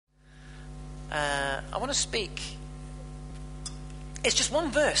I want to speak. It's just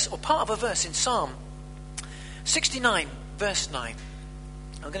one verse, or part of a verse in Psalm 69, verse 9.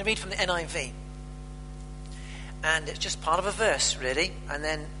 I'm going to read from the NIV. And it's just part of a verse, really. And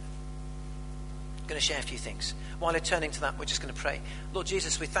then I'm going to share a few things. While you're turning to that, we're just going to pray. Lord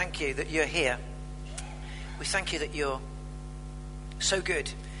Jesus, we thank you that you're here. We thank you that you're so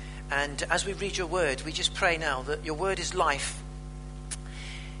good. And as we read your word, we just pray now that your word is life.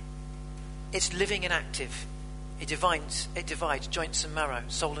 It's living and active. It divides joints and marrow,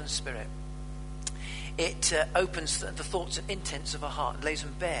 soul and spirit. It opens the thoughts and intents of our heart and lays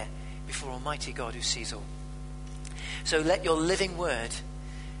them bare before Almighty God who sees all. So let your living word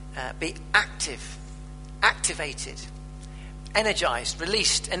be active, activated, energized,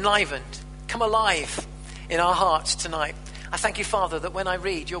 released, enlivened, come alive in our hearts tonight. I thank you, Father, that when I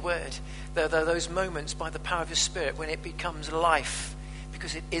read your word, there are those moments by the power of your Spirit when it becomes life,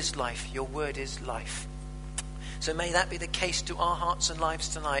 because it is life. Your word is life. So may that be the case to our hearts and lives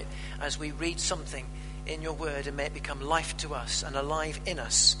tonight as we read something in your word, and may it become life to us and alive in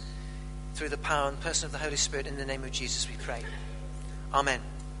us through the power and person of the Holy Spirit. In the name of Jesus we pray. Amen.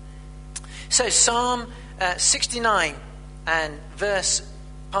 So Psalm 69 and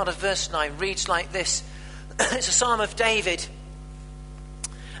part of verse 9 reads like this. It's a psalm of David,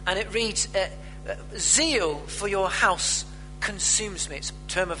 and it reads, zeal for your house consumes me. It's a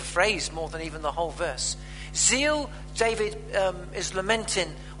term of a phrase more than even the whole verse. Zeal, David is lamenting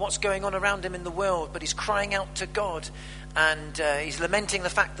what's going on around him in the world, but he's crying out to God, and he's lamenting the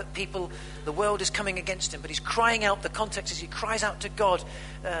fact that the world is coming against him, but he's crying out. The context is he cries out to God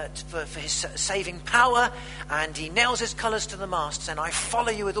for his saving power, and he nails his colours to the mast, saying, I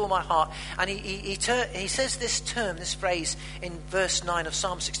follow you with all my heart. And he says this phrase in verse 9 of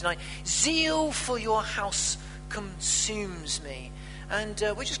Psalm 69, zeal for your house consumes me. And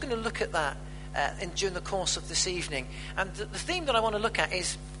we're just going to look at that during the course of this evening. And the theme that I want to look at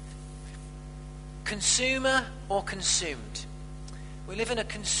is consumer or consumed. We live in a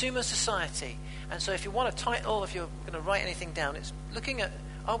consumer society, and so if you want a title, if you're going to write anything down, it's looking at,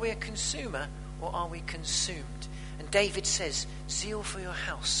 are we a consumer or are we consumed? And David says, zeal for your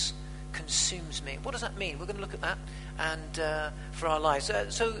house consumes me. What does that mean? We're going to look at that and for our lives.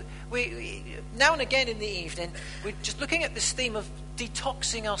 So we now and again in the evening, we're just looking at this theme of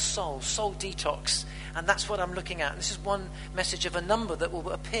detoxing our soul detox, and that's what I'm looking at. And this is one message of a number that will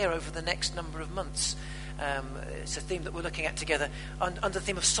appear over the next number of months. It's a theme that we're looking at together under the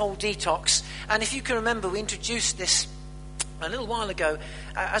theme of soul detox. And if you can remember, we introduced this a little while ago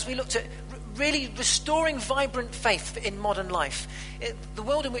as we looked at really restoring vibrant faith in modern life. The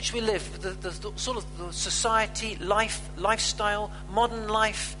world in which we live, the sort of the society, lifestyle, modern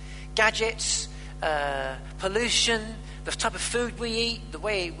life, gadgets, pollution, the type of food we eat, the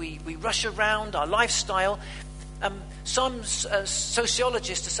way we rush around, our lifestyle. Some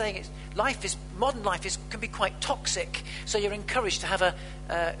sociologists are saying modern life can be quite toxic. So you're encouraged to have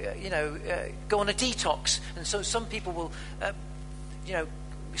go on a detox. And so some people will,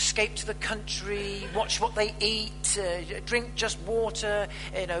 escape to the country, watch what they eat, drink just water.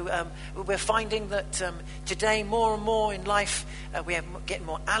 We're finding that today more and more in life we're getting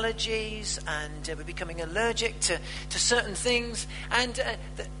more allergies, and we're becoming allergic to certain things. And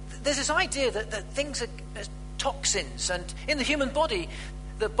there's this idea that things are toxins, and in the human body,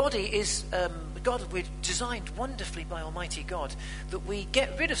 the body is we're designed wonderfully by Almighty God that we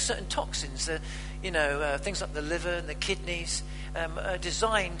get rid of certain toxins. Things like the liver and the kidneys are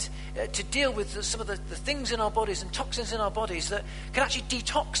designed to deal with some of the things in our bodies and toxins in our bodies that can actually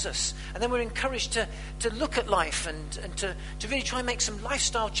detox us. And then we're encouraged to look at life and to really try and make some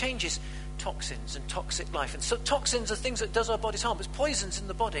lifestyle changes. Toxins and toxic life. And so toxins are things that does our bodies harm. It's poisons in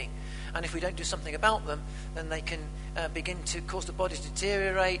the body. And if we don't do something about them, then they can begin to cause the body to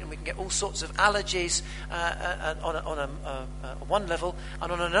deteriorate, and we can get all sorts of allergies on one level,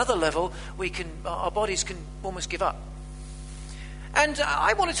 and on another level, our bodies can almost give up. And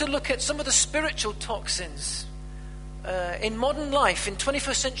I wanted to look at some of the spiritual toxins in modern life, in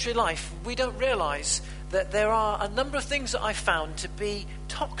 21st century life. We don't realize that there are a number of things that I found to be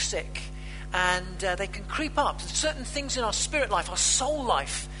toxic, and they can creep up. Certain things in our spirit life, our soul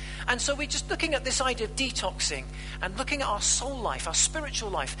life. And so we're just looking at this idea of detoxing and looking at our soul life, our spiritual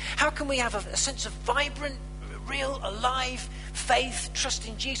life. How can we have a sense of vibrant, real, alive faith, trust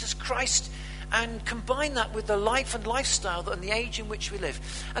in Jesus Christ, and combine that with the life and lifestyle and the age in which we live?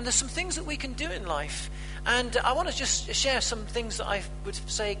 And there's some things that we can do in life. And I want to just share some things that I would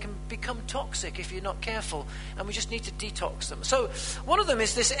say can become toxic if you're not careful, and we just need to detox them. So one of them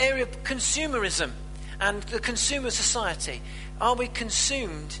is this area of consumerism and the consumer society. Are we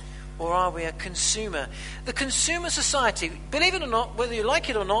consumed or are we a consumer? The consumer society, believe it or not, whether you like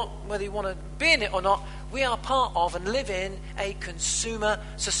it or not, whether you want to be in it or not, we are part of and live in a consumer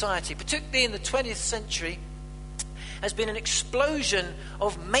society. Particularly in the 20th century, has been an explosion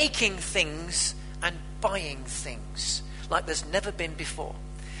of making things and buying things like there's never been before.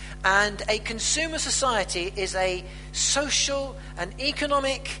 And a consumer society is a social and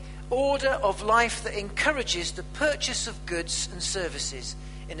economic order of life that encourages the purchase of goods and services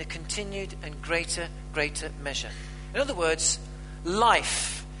in a continued and greater measure. In other words,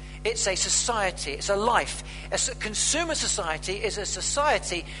 life. It's a society. It's a life. A consumer society is a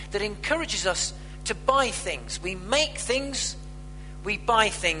society that encourages us to buy things. We make things, we buy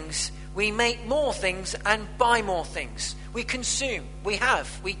things, we make more things and buy more things. We consume, we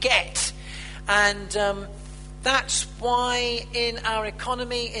have, we get. And that's why in our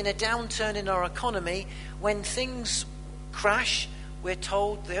economy, in a downturn in our economy, when things crash, we're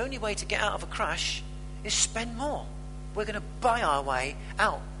told the only way to get out of a crash is spend more. We're going to buy our way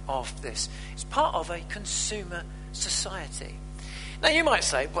out of this. It's part of a consumer society. Now you might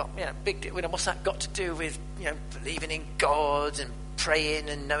say, well, big deal. What's that got to do with believing in God and praying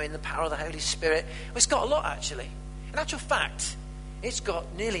and knowing the power of the Holy Spirit? Well, it's got a lot actually. In actual fact, it's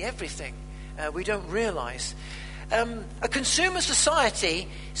got nearly everything. We don't realise. A consumer society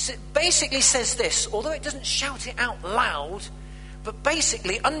basically says this, although it doesn't shout it out loud, but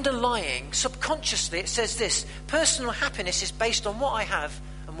basically underlying, subconsciously, it says this: personal happiness is based on what I have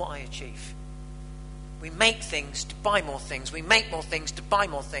and what I achieve. We make things to buy more things. We make more things to buy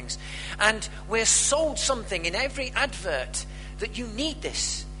more things. And we're sold something in every advert that you need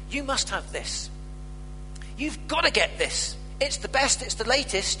this. You must have this. You've got to get this. It's the best, it's the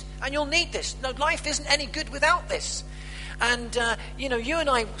latest, and you'll need this. No, life isn't any good without this. And, you and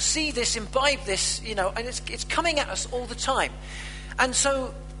I see this, imbibe this, and it's coming at us all the time. And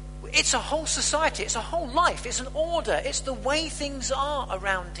so it's a whole society, it's a whole life, it's an order, it's the way things are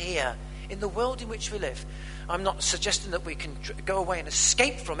around here in the world in which we live. I'm not suggesting that we can go away and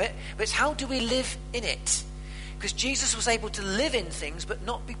escape from it, but it's how do we live in it? Because Jesus was able to live in things but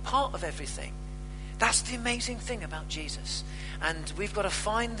not be part of everything. That's the amazing thing about Jesus. And we've got to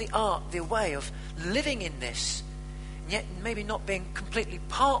find the way of living in this, yet maybe not being completely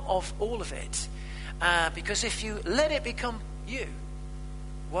part of all of it. Because if you let it become you,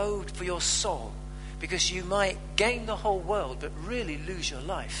 woe for your soul, because you might gain the whole world but really lose your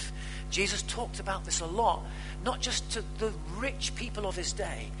life. Jesus talked about this a lot, not just to the rich people of his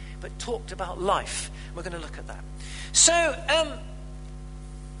day, but talked about life. We're going to look at that. So,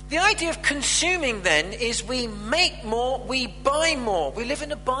 the idea of consuming then is we make more, we buy more. We live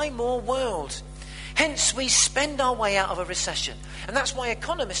in a buy more world. Hence, we spend our way out of a recession. And that's why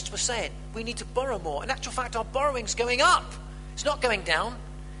economists were saying we need to borrow more. In actual fact, our borrowing's going up. It's not going down.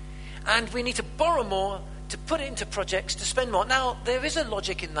 And we need to borrow more to put it into projects, to spend more. Now, there is a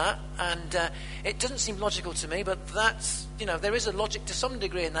logic in that, and it doesn't seem logical to me, but that's, there is a logic to some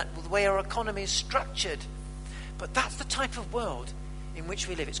degree in that, the way our economy is structured. But that's the type of world in which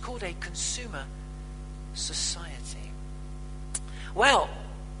we live. It's called a consumer society. Well,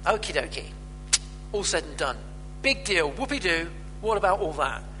 okie dokie. All said and done. Big deal. Whoopee-doo. What about all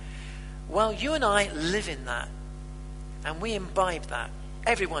that? Well, you and I live in that. And we imbibe that.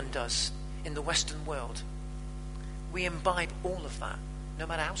 Everyone does in the Western world. We imbibe all of that, no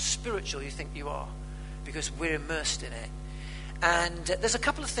matter how spiritual you think you are, because we're immersed in it. And there's a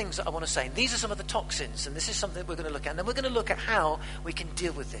couple of things that I want to say. And these are some of the toxins, and this is something that we're going to look at. And then we're going to look at how we can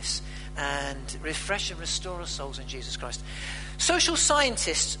deal with this and refresh and restore our souls in Jesus Christ. Social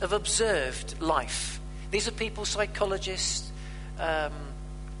scientists have observed life. These are people, psychologists,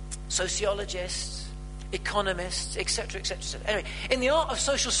 sociologists, economists, etc., etc., etc. Anyway, in the art of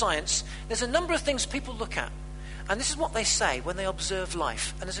social science, there's a number of things people look at. And this is what they say when they observe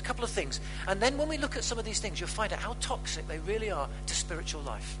life. And there's a couple of things. And then when we look at some of these things, you'll find out how toxic they really are to spiritual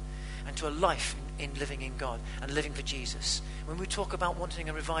life and to a life in living in God and living for Jesus. When we talk about wanting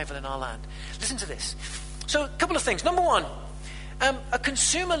a revival in our land. Listen to this. So a couple of things. Number one, a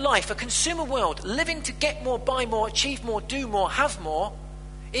consumer life, a consumer world, living to get more, buy more, achieve more, do more, have more.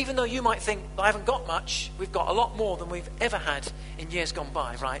 Even though you might think, I haven't got much, we've got a lot more than we've ever had in years gone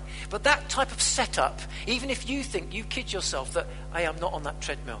by, right? But that type of setup, even if you think, you kid yourself that, hey, I'm not on that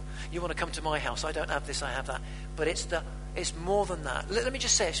treadmill. You want to come to my house, I don't have this, I have that. But it's more than that. Let me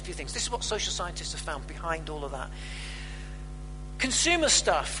just say a few things. This is what social scientists have found behind all of that. Consumer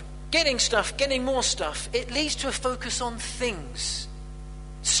stuff, getting more stuff, it leads to a focus on things.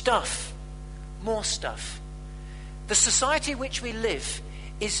 Stuff, more stuff. The society in which we live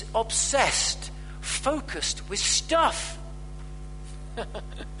is obsessed, focused with stuff.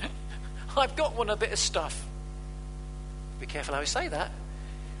 I've got one, a bit of stuff. Be careful how you say that.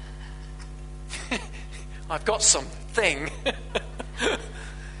 I've got something.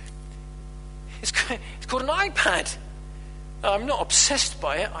 It's called an iPad. I'm not obsessed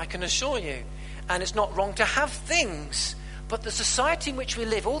by it, I can assure you. And it's not wrong to have things. But the society in which we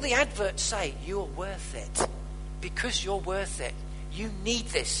live, all the adverts say, you're worth it. Because you're worth it. You need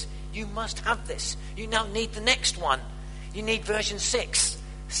this. You must have this. You now need the next one. You need version 6,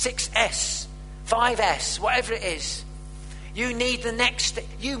 6S, 5S, whatever it is. You need the next.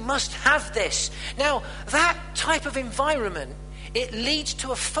 You must have this. Now, that type of environment, it leads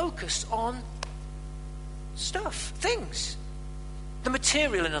to a focus on stuff, things. The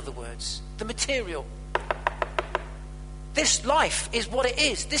material, in other words. The material. This life is what it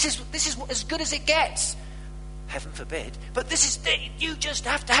is. This is as good as it gets. Heaven forbid. But you just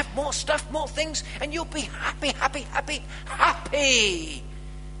have to have more stuff, more things, and you'll be happy, happy, happy, happy.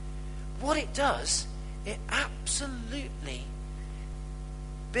 What it does, it absolutely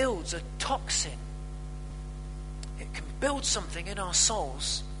builds a toxin. It can build something in our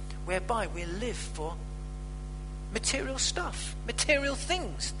souls whereby we live for material stuff, material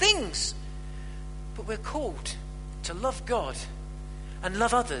things. But we're called to love God and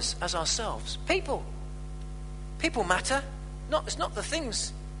love others as ourselves. People matter. It's not the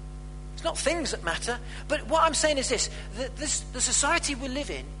things. It's not things that matter. But what I'm saying is this: the society we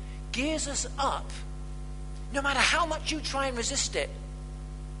live in gears us up. No matter how much you try and resist it.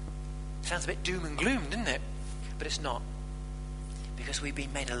 Sounds a bit doom and gloom, doesn't it? But it's not. Because we've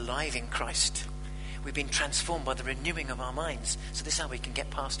been made alive in Christ. We've been transformed by the renewing of our minds. So this is how we can get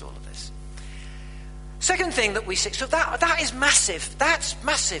past all of this. Second thing that we see, so that is massive. That's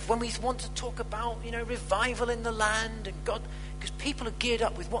massive when we want to talk about, revival in the land and God, because people are geared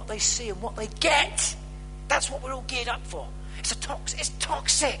up with what they see and what they get. That's what we're all geared up for. It's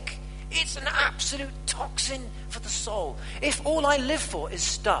toxic. It's an absolute toxin for the soul. If all I live for is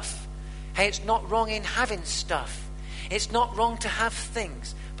stuff, hey, it's not wrong in having stuff. It's not wrong to have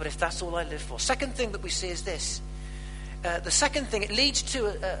things, but if that's all I live for. Second thing that we see is this. The second thing, it leads to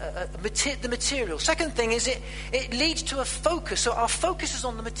the material. Second thing is it leads to a focus. So our focus is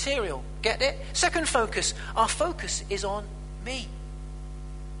on the material. Get it? Second focus, our focus is on me.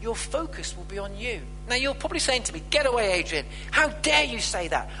 Your focus will be on you. Now you're probably saying to me, get away, Adrian. How dare you say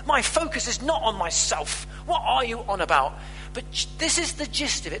that? My focus is not on myself. What are you on about? But this is the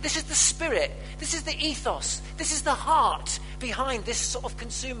gist of it. This is the spirit. This is the ethos. This is the heart behind this sort of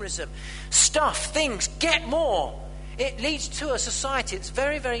consumerism. Stuff, things, get more. It leads to a society that's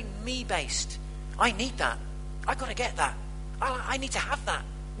very, very me-based. I need that. I've got to get that. I need to have that.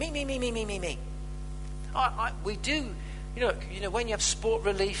 Me. We do, when you have sport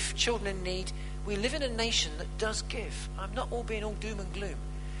relief, children in need, we live in a nation that does give. I'm not all being all doom and gloom,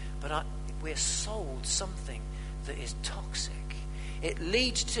 but we're sold something that is toxic. It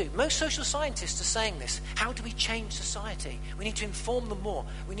leads to, most social scientists are saying this, how do we change society? We need to inform them more.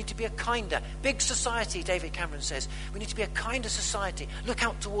 We need to be a kinder, big society, David Cameron says. We need to be a kinder society, look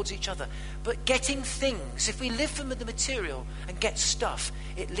out towards each other. But getting things, if we live from the material and get stuff,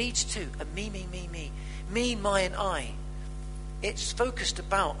 it leads to a me, my and I. It's focused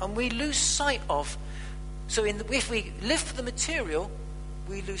about, and we lose sight of, so if we live for the material,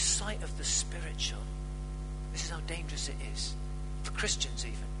 we lose sight of the spiritual. This is how dangerous it is. For Christians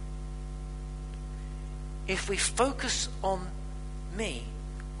even. If we focus on me,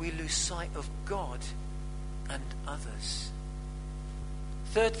 we lose sight of God and others.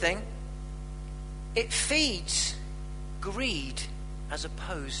 Third thing, it feeds greed as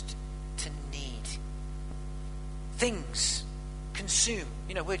opposed to need. Things consume.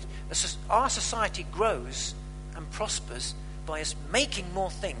 Our society grows and prospers by us making more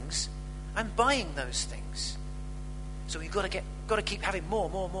things and buying those things. So we've got to keep having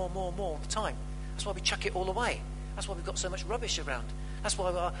more all the time. That's why we chuck it all away. That's why we've got so much rubbish around. That's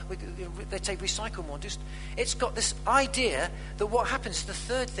why they say recycle more. It's got this idea that what happens is the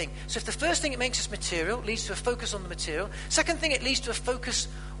third thing. So if the first thing it makes us material, leads to a focus on the material. Second thing, it leads to a focus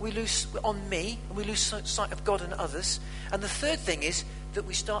we lose on me, and we lose sight of God and others. And the third thing is that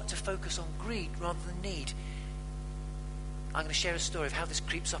we start to focus on greed rather than need. I'm going to share a story of how this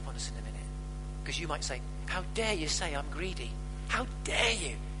creeps up on us in a minute. Because you might say, how dare you say I'm greedy? How dare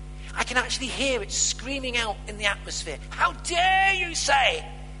you? I can actually hear it screaming out in the atmosphere. How dare you say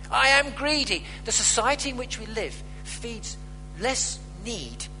I am greedy? The society in which we live feeds less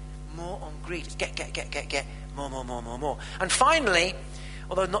need, more on greed. It's get, more. And finally,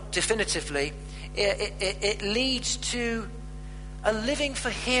 although not definitively, it leads to a living for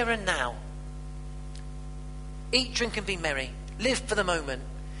here and now. Eat, drink and be merry. Live for the moment.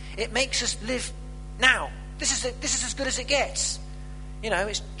 It makes us live now. This is as good as it gets.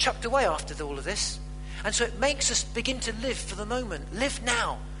 It's chucked away after all of this. And so it makes us begin to live for the moment. Live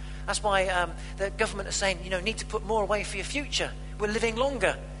now. That's why the government are saying, need to put more away for your future. We're living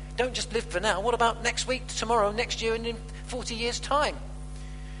longer. Don't just live for now. What about next week, tomorrow, next year, and in 40 years' time?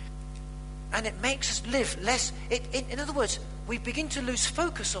 And it makes us live less. In other words, we begin to lose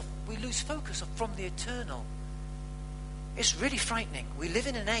focus from the eternal. It's really frightening. We live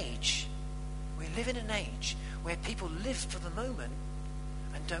in an age where people live for the moment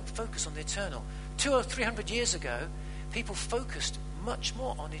and don't focus on the eternal. 200 or 300 years ago, people focused much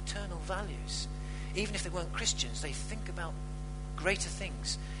more on eternal values. Even if they weren't Christians, they think about greater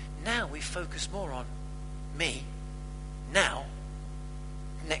things. Now we focus more on me, now,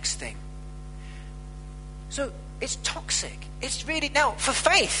 next thing. So it's toxic. It's really now for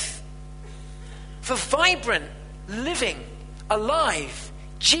faith, for vibrant, living, alive,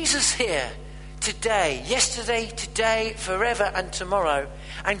 Jesus here, today, yesterday, today, forever and tomorrow,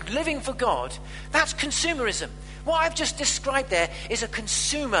 and living for God. That's consumerism. What I've just described there is a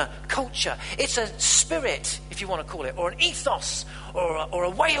consumer culture. It's a spirit, if you want to call it, or an ethos, or a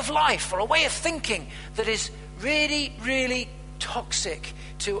way of life, or a way of thinking that is really, really toxic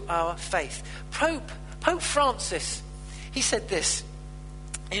to our faith. Pope Francis, he said this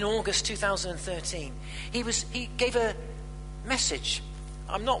in August 2013. He gave a message.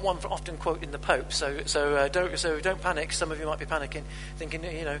 I'm not one for often quoting the Pope, so don't panic. Some of you might be panicking, thinking,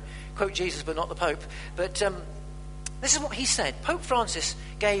 quote Jesus but not the Pope. But this is what he said. Pope Francis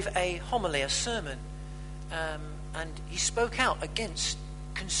gave a homily, a sermon, and he spoke out against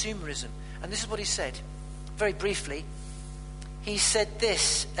consumerism. And this is what he said, very briefly. He said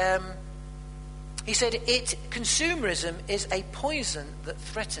this. He said, consumerism is a poison that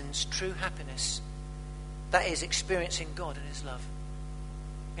threatens true happiness. That is, experiencing God and his love.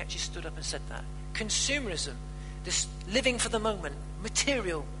 He actually stood up and said that. Consumerism, this living for the moment,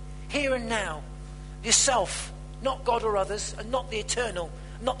 material, here and now, yourself, not God or others, and not the eternal,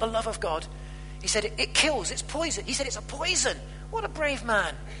 not the love of God. He said it kills, it's poison. He said it's a poison. What a brave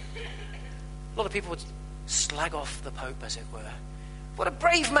man. A lot of people would slag off the Pope, as it were. What a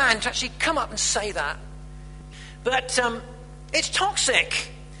brave man to actually come up and say that. But it's toxic.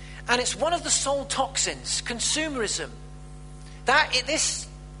 And it's one of the soul toxins, consumerism. This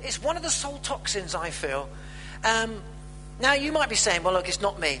is one of the soul toxins, I feel. Now, you might be saying, well, look, it's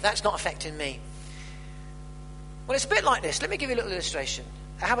not me. That's not affecting me. Well, it's a bit like this. Let me give you a little illustration.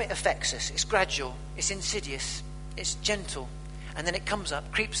 How it affects us. It's gradual. It's insidious. It's gentle. And then it comes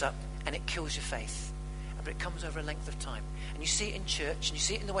up, creeps up, and it kills your faith. But it comes over a length of time. And you see it in church, and you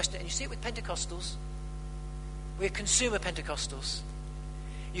see it in the West, and you see it with Pentecostals. We're consumer Pentecostals.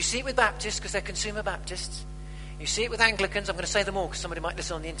 You see it with Baptists, because they're consumer Baptists. You see it with Anglicans. I'm going to say them all, because somebody might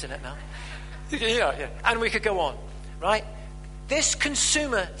listen on the internet now. Yeah. And we could go on, right? This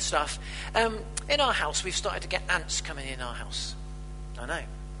consumer stuff. In our house, we've started to get ants coming in our house. I know.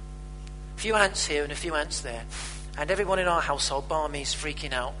 A few ants here and a few ants there. And everyone in our household, bar me, is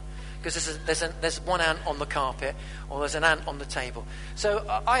freaking out. Because there's one ant on the carpet, or there's an ant on the table. So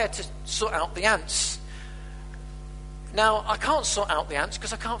I had to sort out the ants. Now, I can't sort out the ants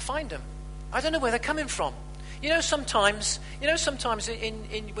because I can't find them. I don't know where they're coming from. Sometimes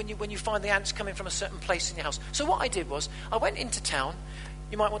when you find the ants coming from a certain place in your house. So what I did was, I went into town.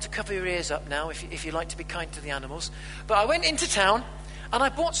 You might want to cover your ears up now if you like to be kind to the animals. But I went into town and I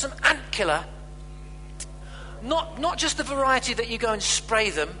bought some ant killer. Not just the variety that you go and spray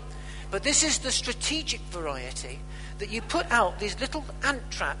them, but this is the strategic variety that you put out these little ant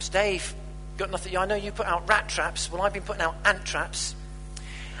traps. Dave, got nothing. I know you put out rat traps. Well, I've been putting out ant traps.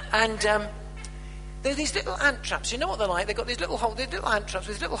 And they're these little ant traps. You know what they're like? They've got these little ant traps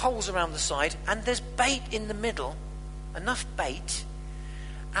with little holes around the side, and there's bait in the middle, enough bait,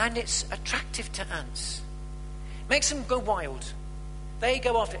 and it's attractive to ants. Makes them go wild. They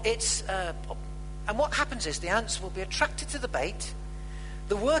go after it. And what happens is the ants will be attracted to the bait.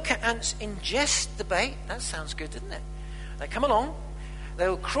 The worker ants ingest the bait. That sounds good, doesn't it? They come along.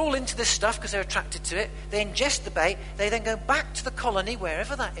 They'll crawl into this stuff because they're attracted to it. They ingest the bait. They then go back to the colony,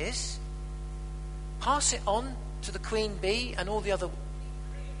 wherever that is. Pass it on to the queen bee and all the other...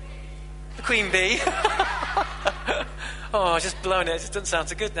 The queen bee. Oh, I've just blown it. It just doesn't sound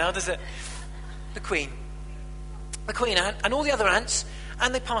so good now, does it? The queen ant and all the other ants,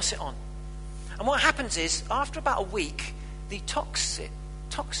 and they pass it on. And what happens is, after about a week, the toxin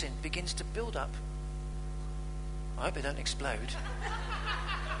begins to build up. I hope it don't explode.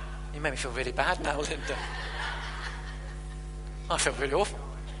 You made me feel really bad now, Linda. I feel really awful.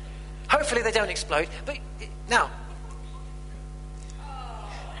 Hopefully they don't explode. But now,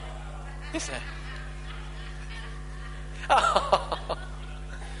 Is there? Oh.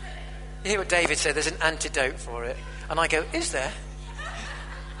 You hear what David said, there's an antidote for it. And I go, is there?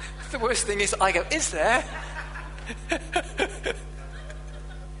 The worst thing is, I go, is there?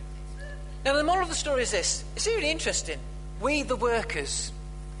 Now, the moral of the story is this. It's really interesting. We, the workers,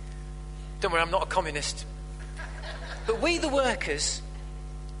 don't worry, I'm not a communist, but we, the workers,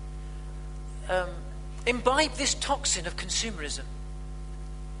 imbibe this toxin of consumerism.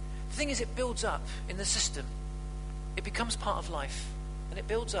 The thing is, it builds up in the system. It becomes part of life, and it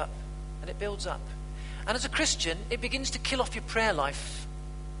builds up, and it builds up. And as a Christian, it begins to kill off your prayer life.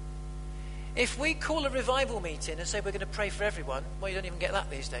 If we call a revival meeting and say we're going to pray for everyone, well, you don't even get that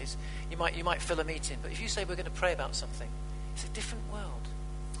these days. You might fill a meeting, but if you say we're going to pray about something, it's a different world.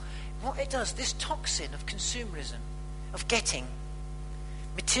 What it does, this toxin of consumerism, of getting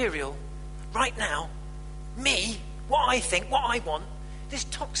material right now, me, what I think, what I want, this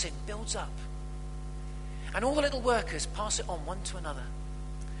toxin builds up. And all the little workers pass it on one to another.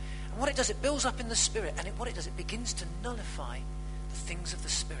 And what it does, it builds up in the spirit, and what it does, it begins to nullify the things of the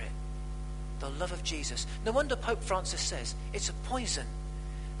spirit. The love of Jesus. No wonder Pope Francis says it's a poison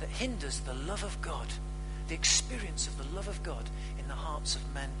that hinders the love of God, the experience of the love of God in the hearts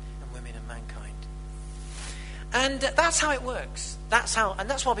of men and women and mankind. And that's how it works. That's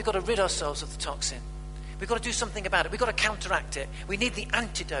why we've got to rid ourselves of the toxin. We've got to do something about it. We've got to counteract it. We need the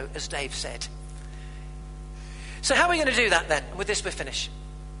antidote, as Dave said. So how are we going to do that then? And with this we're finished.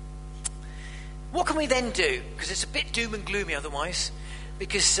 What can we then do? Because it's a bit doom and gloomy otherwise.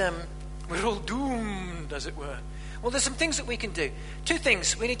 Because we're all doomed, as it were. Well, there's some things that we can do. Two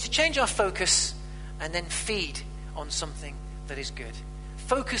things. We need to change our focus and then feed on something that is good.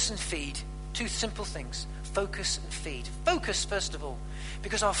 Focus and feed. Two simple things. Focus and feed. Focus, first of all,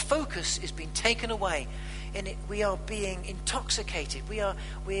 because our focus is being taken away. In it, we are being intoxicated. We're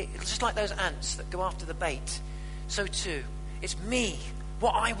just like those ants that go after the bait. So too, it's me,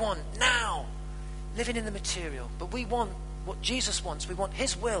 what I want now, living in the material. But we want what Jesus wants. We want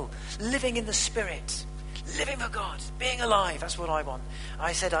his will, living in the Spirit, living for God, being alive. That's what I want.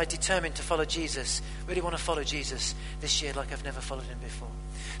 I said I determined to follow Jesus. Really want to follow Jesus this year like I've never followed him before.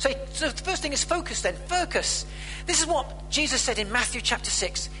 So the first thing is focus then. Focus. This is what Jesus said in Matthew chapter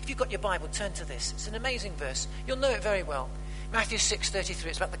 6. If you've got your Bible, turn to this. It's an amazing verse. You'll know it very well. Matthew 6:33.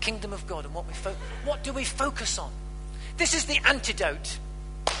 It's about the kingdom of God and what do we focus on? This is the antidote.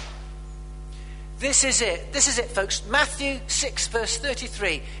 This is it. This is it, folks. Matthew 6, verse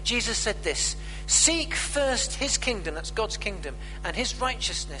 33. Jesus said this. Seek first his kingdom, that's God's kingdom, and his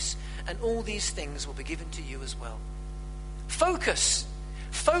righteousness, and all these things will be given to you as well. Focus.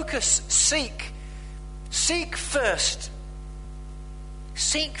 Focus. Seek. Seek first.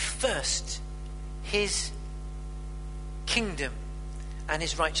 Seek first his kingdom and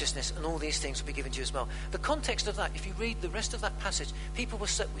his righteousness, and all these things will be given to you as well. The context of that, if you read the rest of that passage,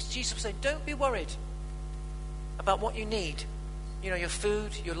 Jesus was saying, don't be worried about what you need. You know, your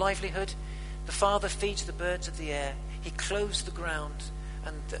food, your livelihood. The Father feeds the birds of the air. He clothes the ground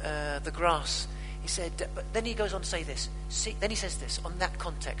and the grass. He said, but then he goes on to say this. Then he says this, on that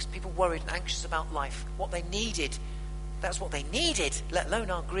context, people worried and anxious about life, what they needed. That's what they needed, let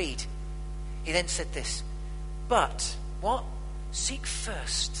alone our greed. He then said this, but what? Seek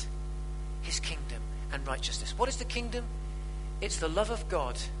first his kingdom and righteousness. What is the kingdom? It's the love of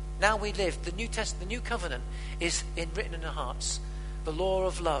God. Now we live, the new covenant is written in our hearts. The law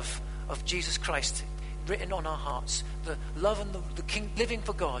of love of Jesus Christ written on our hearts. The love and the king, living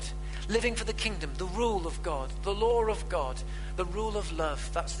for God, living for the kingdom, the rule of God, the law of God, the rule of love.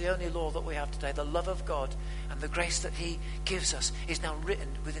 That's the only law that we have today. The love of God and the grace that he gives us is now written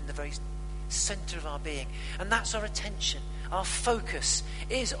within the very center of our being. And that's our attention. Our focus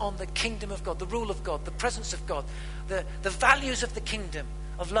is on the kingdom of God, the rule of God, the presence of God, the values of the kingdom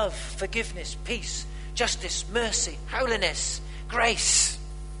of love, forgiveness, peace, justice, mercy, holiness, grace,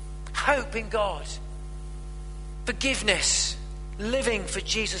 hope in God, forgiveness, living for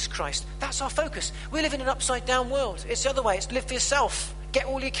Jesus Christ. That's our focus. We live in an upside down world. It's the other way. It's live for yourself. Get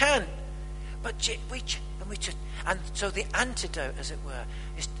all you can. And so the antidote, as it were,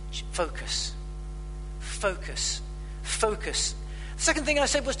 is focus. Focus. Focus. The second thing I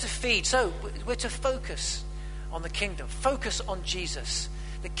said was to feed. So we're to focus on the kingdom. Focus on Jesus,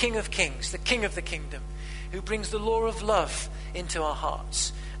 the King of Kings, the King of the kingdom, who brings the law of love into our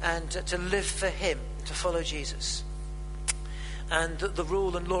hearts, and to live for him, to follow Jesus. And the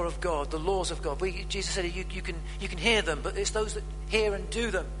rule and law of God, the laws of God. Jesus said you can hear them, but it's those that hear and do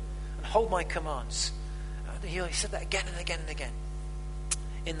them and hold my commands. He said that again and again and again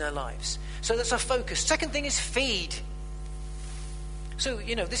in their lives. So that's our focus. Second thing is feed. So,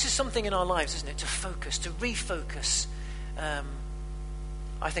 this is something in our lives, isn't it? To focus, to refocus.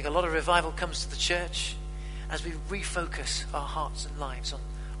 I think a lot of revival comes to the church as we refocus our hearts and lives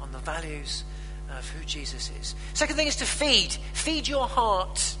on the values of who Jesus is. Second thing is to feed. Feed your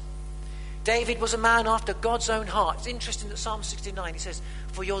heart. David was a man after God's own heart. It's interesting that Psalm 69, he says,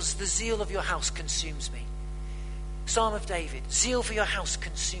 "For the zeal of your house consumes me." Psalm of David, zeal for your house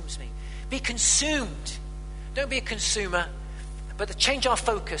consumes me. Be consumed. Don't be a consumer, but to change our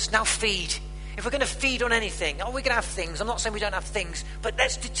focus. Now feed. If we're going to feed on anything, we're going to have things. I'm not saying we don't have things, but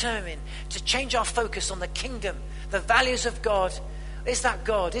let's determine to change our focus on the kingdom, the values of God. Is that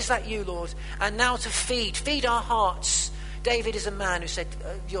God? Is that you, Lord? And now to feed our hearts. David is a man who said,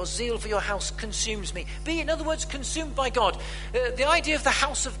 "Your zeal for your house consumes me." Be, in other words, consumed by God. The idea of the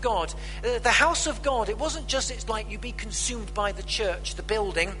house of God. The house of God, it wasn't just, it's like you be consumed by the church, the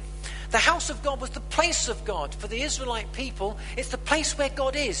building. The house of God was the place of God. For the Israelite people, it's the place where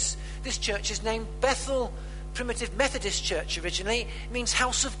God is. This church is named Bethel Primitive Methodist Church originally. It means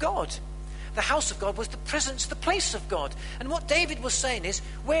house of God. The house of God was the presence, the place of God. And what David was saying is,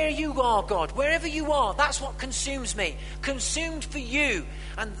 where you are, God, wherever you are, that's what consumes me. Consumed for you.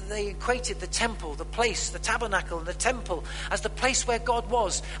 And they equated the temple, the place, the tabernacle and the temple as the place where God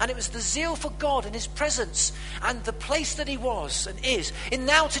was. And it was the zeal for God and his presence and the place that he was and is. And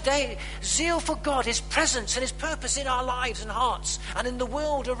now today, zeal for God, his presence and his purpose in our lives and hearts and in the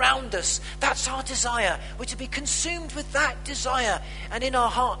world around us. That's our desire. We're to be consumed with that desire and in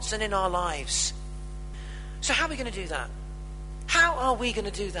our hearts and in our lives. So how are we going to do that? How are we going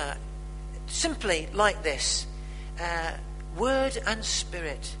to do that? Simply like this. Word and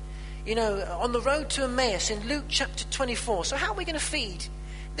spirit. On the road to Emmaus in Luke chapter 24. So how are we going to feed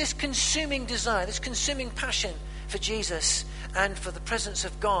this consuming desire, this consuming passion for Jesus and for the presence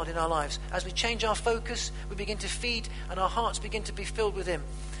of God in our lives? As we change our focus, we begin to feed and our hearts begin to be filled with him.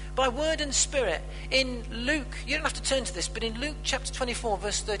 By word and spirit. In Luke, you don't have to turn to this, but in Luke chapter 24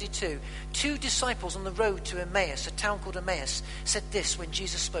 verse 32, 2 disciples on the road to Emmaus, a town called Emmaus, said this when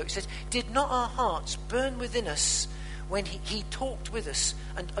Jesus spoke. He said, "Did not our hearts burn within us when he talked with us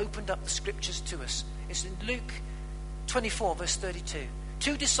and opened up the scriptures to us?" It's in Luke 24 verse 32.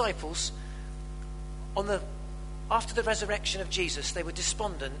 2 disciples after the resurrection of Jesus, they were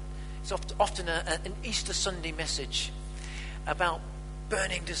despondent. It's often an Easter Sunday message about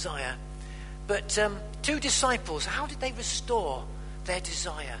burning desire. But 2 disciples, how did they restore their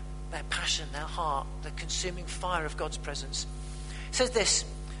desire, their passion, their heart, the consuming fire of God's presence? It says this,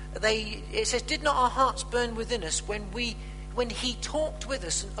 it says, "Did not our hearts burn within us when he talked with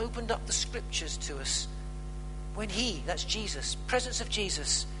us and opened up the scriptures to us?" When that's Jesus, presence of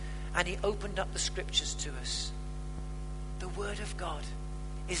Jesus, and he opened up the scriptures to us. The word of God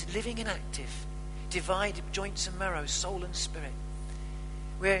is living and active, divide joints and marrow, soul and spirit.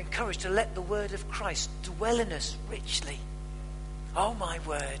 We're encouraged to let the word of Christ dwell in us richly. Oh my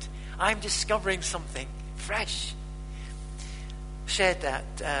word, I'm discovering something fresh. Shared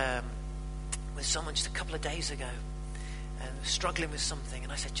that with someone just a couple of days ago and struggling with something,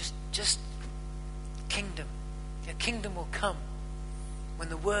 and I said, just kingdom. Your kingdom will come when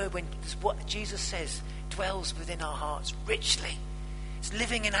what Jesus says dwells within our hearts richly. It's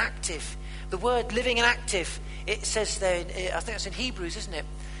living and active. The word living and active, it says there, I think it's in Hebrews, isn't it?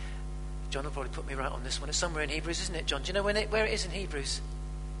 John will probably put me right on this one. It's somewhere in Hebrews, isn't it, John? Do you know where it is in Hebrews?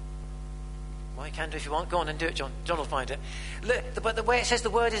 Well, you can do if you want. Go on and do it, John. John will find it. But the way it says the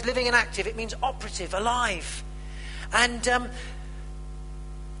word is living and active, it means operative, alive. And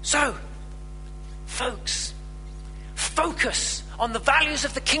so, folks, focus on the values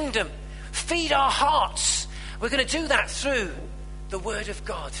of the kingdom. Feed our hearts. We're going to do that through the word of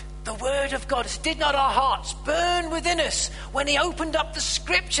God. The word of God. Did not our hearts burn within us when he opened up the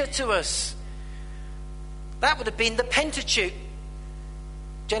scripture to us? That would have been the Pentateuch.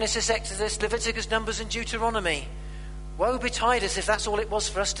 Genesis, Exodus, Leviticus, Numbers and Deuteronomy. Woe betide us if that's all it was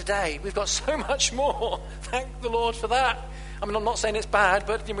for us today. We've got so much more. Thank the Lord for that. I mean, I'm not saying it's bad,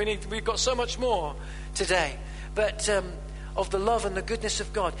 but we've got so much more today. But of the love and the goodness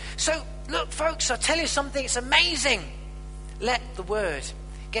of God. So, look, folks, I'll tell you something. It's amazing. Let the word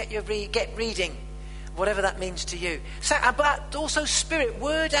get reading, whatever that means to you. So, but also spirit,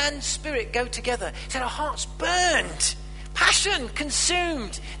 word and spirit go together. So our hearts burned, passion,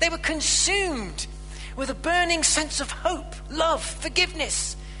 consumed. They were consumed with a burning sense of hope, love,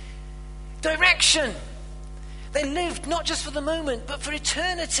 forgiveness, direction. They lived not just for the moment, but for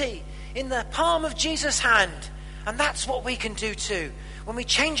eternity in the palm of Jesus' hand. And that's what we can do too. When we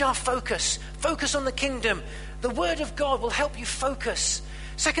change our focus on the kingdom, the word of God will help you focus.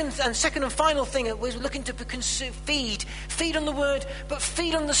 Second and final thing, we're looking to feed on the word, but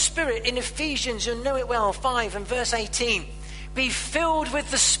feed on the Spirit. In Ephesians, you'll know it well, 5 and verse 18. Be filled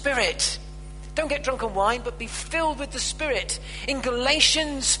with the Spirit. Don't get drunk on wine, but be filled with the Spirit. In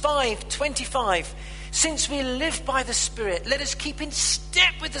Galatians 5:25, since we live by the Spirit, let us keep in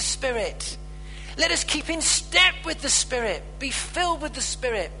step with the Spirit. Let us keep in step with the Spirit. Be filled with the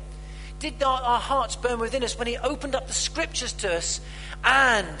Spirit. Did our hearts burn within us when he opened up the scriptures to us?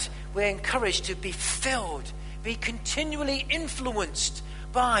 And we're encouraged to be filled, be continually influenced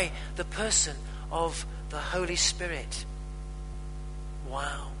by the person of the Holy Spirit.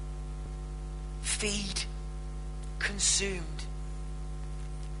 Wow. Feed, consumed.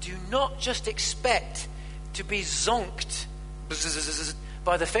 Do not just expect to be zonked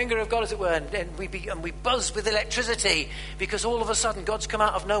by the finger of God, as it were, and we buzz with electricity because all of a sudden God's come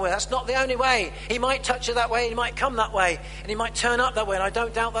out of nowhere. That's not the only way. He might touch you that way, he might come that way, and he might turn up that way, and I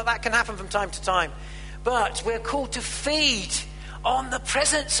don't doubt that can happen from time to time. But we're called to feed on the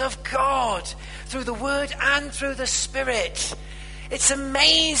presence of God through the Word and through the Spirit. It's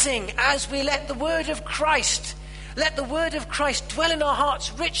amazing as we let the Word of Christ dwell in our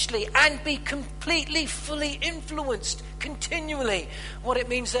hearts richly and be completely, fully influenced continually. What it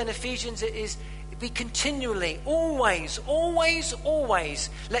means then, Ephesians, it is be continually, always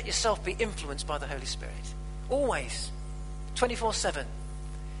let yourself be influenced by the Holy Spirit. Always. 24/7.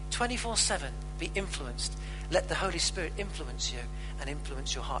 24/7 be influenced. Let the Holy Spirit influence you and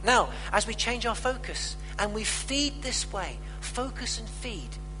influence your heart. Now, as we change our focus and we feed this way, focus and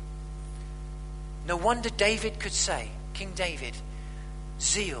feed. No wonder David could say, King David,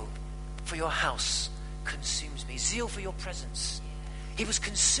 zeal for your house consumes me. Zeal for your presence. He was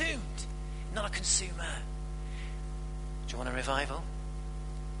consumed, not a consumer. Do you want a revival?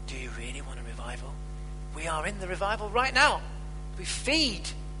 Do you really want a revival? We are in the revival right now. We feed,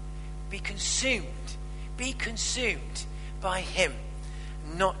 be consumed by him,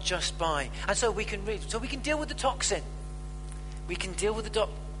 not just by. And so we can read, so we can deal with the toxin. We can deal with the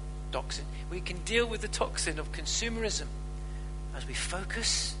toxin. We can deal with the toxin of consumerism as we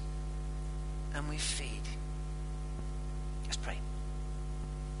focus and we feed. Let's pray.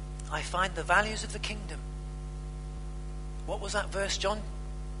 I find the values of the kingdom. What was that verse, John?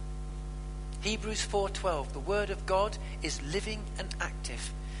 Hebrews 4:12. The word of God is living and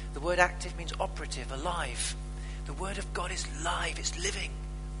active. The word active means operative, alive. The word of God is live, it's living.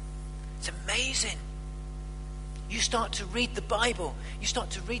 It's amazing. You start to read the Bible. You start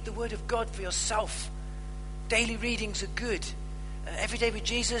to read the Word of God for yourself. Daily readings are good. Every Day with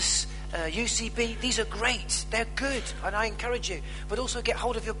Jesus, UCB, these are great. They're good, and I encourage you. But also get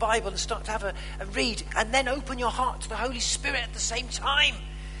hold of your Bible and start to have a read. And then open your heart to the Holy Spirit at the same time.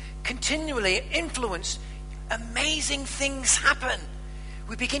 Continually influence. Amazing things happen.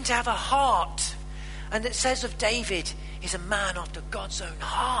 We begin to have a heart. And it says of David, he's a man after God's own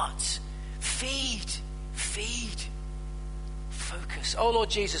heart. Feed. Focus. Oh Lord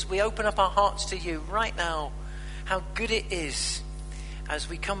Jesus, we open up our hearts to you right now. How good it is as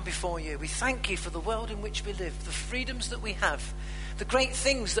we come before you. We thank you for the world in which we live, the freedoms that we have, the great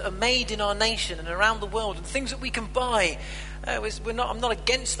things that are made in our nation and around the world, and things that we can buy. I'm not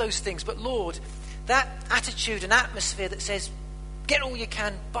against those things, but Lord, that attitude and atmosphere that says, get all you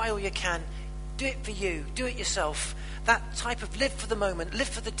can, buy all you can, do it for you, do it yourself. That type of live for the moment, live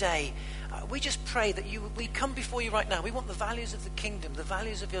for the day. We just pray that we come before you right now. We want the values of the kingdom, the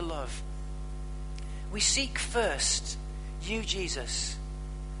values of your love. We seek first you, Jesus.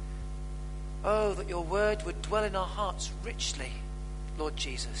 Oh, that your word would dwell in our hearts richly, Lord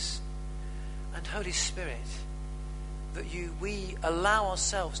Jesus. And Holy Spirit, that we allow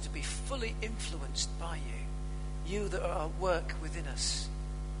ourselves to be fully influenced by you. You that are at work within us.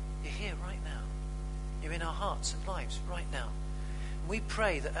 You're here right now. You're in our hearts and lives right now. And we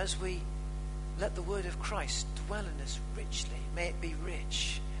pray that as we let the word of Christ dwell in us richly, may it be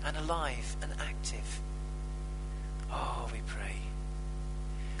rich and alive and active. Oh, we pray.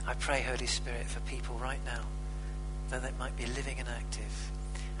 I pray, Holy Spirit, for people right now that they might be living and active.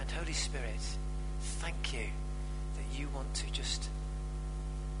 And Holy Spirit, thank you that you want to just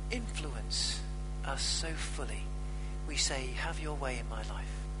influence us so fully. We say, have your way in my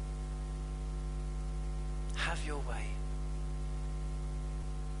life. Have your way.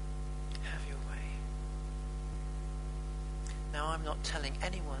 Have your way. Now, I'm not telling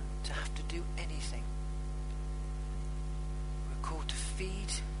anyone to have to do anything. We're called to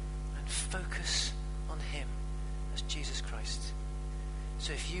feed and focus on him as Jesus Christ.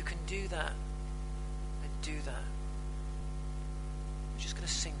 So if you can do that, then do that. We're just going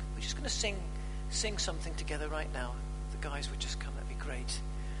to sing something together right now. The guys would just come, that'd be great.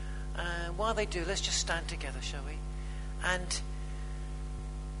 And while they do, let's just stand together, shall we? And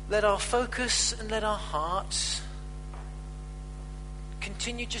let our focus and let our hearts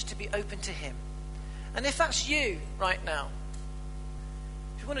continue just to be open to him. And if that's you right now,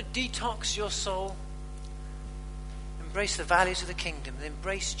 if you want to detox your soul, embrace the values of the kingdom, then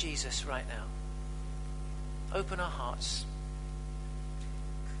embrace Jesus right now. Open our hearts.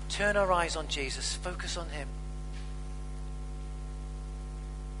 Turn our eyes on Jesus. Focus on him.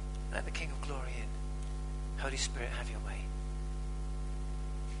 Let the King of Glory in. Holy Spirit, have your way.